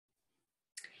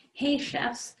Hey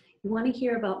chefs, you want to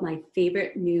hear about my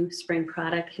favorite new spring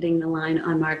product hitting the line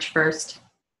on March 1st?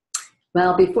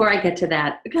 Well, before I get to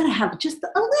that, I gotta have just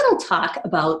a little talk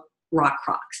about Rock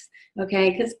Crocs,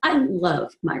 okay? Because I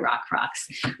love my Rock Crocs.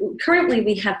 Currently,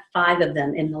 we have 5 of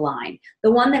them in the line. The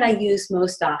one that I use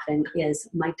most often is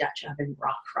my Dutch Oven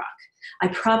Rock Croc. I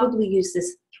probably use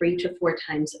this 3 to 4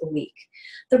 times a week.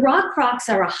 The Rock Crocs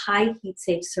are a high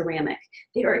heat-safe ceramic.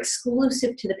 They are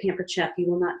exclusive to the Pampered Chef.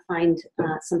 You will not find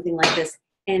something like this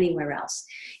anywhere else.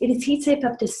 It is heat safe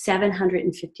up to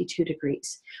 752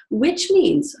 degrees, which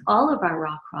means all of our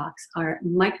Rock Crocs are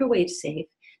microwave safe.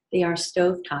 They are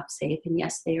stovetop safe, and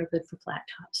yes, they are good for flat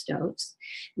top stoves.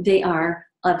 They are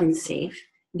oven safe.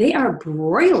 They are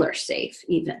broiler safe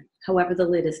even. However, the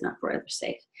lid is not broiler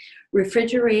safe.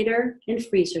 Refrigerator and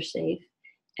freezer safe,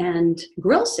 and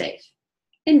grill safe.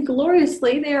 And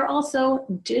gloriously, they are also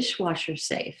dishwasher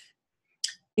safe.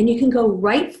 And you can go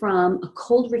right from a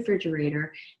cold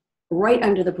refrigerator right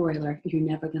under the broiler. You're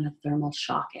never going to thermal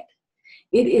shock it.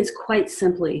 It is quite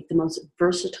simply the most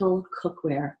versatile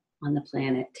cookware on the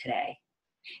planet today.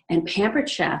 And Pampered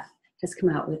Chef has come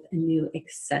out with a new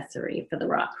accessory for the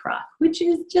Rock Croc, which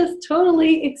is just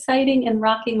totally exciting and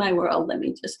rocking my world. Let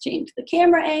me just change the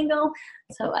camera angle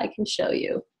so I can show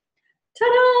you.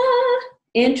 Ta-da!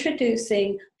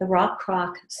 Introducing the Rock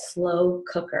Croc Slow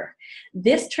Cooker.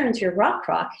 This turns your Rock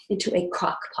Croc into a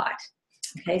crock pot.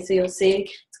 Okay, so you'll see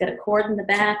it's got a cord in the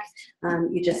back.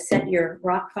 You just set your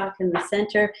Rock Croc in the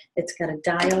center. It's got a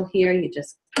dial here. You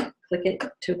just click it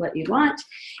to what you want.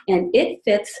 And it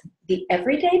fits the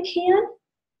everyday pan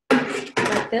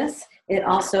like this. It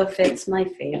also fits my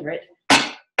favorite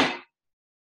Dutch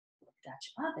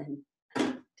oven.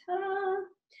 Ta-da!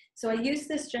 So I used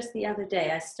this just the other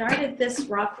day. I started this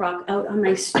Rock Croc out on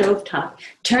my stovetop,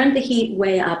 turned the heat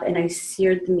way up, and I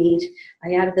seared the meat.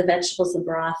 I added the vegetables and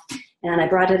broth, and I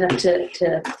brought it up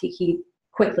to heat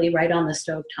quickly right on the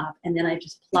stovetop. And then I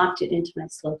just plopped it into my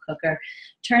slow cooker,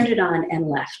 turned it on, and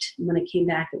left. And when I came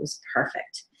back, it was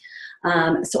perfect.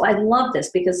 So I love this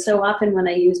because so often when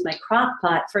I use my crock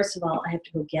pot, first of all, I have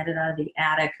to go get it out of the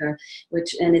attic,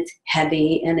 and it's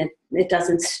heavy and it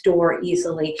doesn't store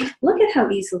easily. Look at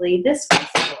how easily this will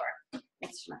store.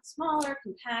 It's much smaller,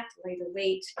 compact, lighter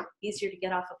weight, easier to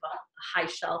get off of a high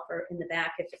shelf or in the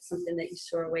back if it's something that you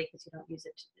store away because you don't use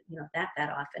it, that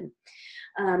often.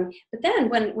 But then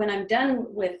when I'm done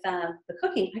with the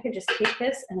cooking, I can just take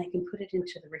this and I can put it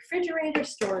into the refrigerator,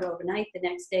 store it overnight. The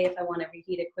next day, if I want to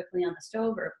reheat it quickly on the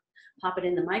stove or pop it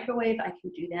in the microwave, I can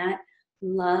do that.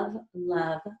 Love,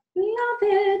 love, love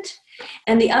it.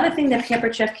 And the other thing that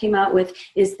Pampered Chef came out with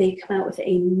is they come out with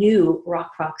a new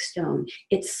Rock Croc stone.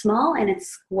 It's small and it's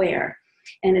square.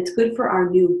 And it's good for our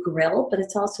new grill, but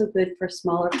it's also good for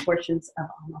smaller portions of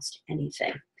almost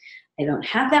anything. I don't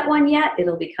have that one yet.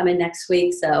 It'll be coming next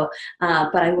week, but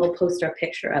I will post our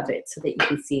picture of it so that you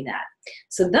can see that.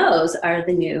 So those are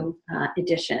the new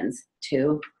additions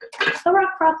to the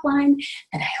Rock Croc line,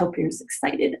 and I hope you're as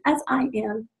excited as I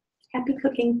am. Happy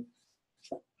cooking.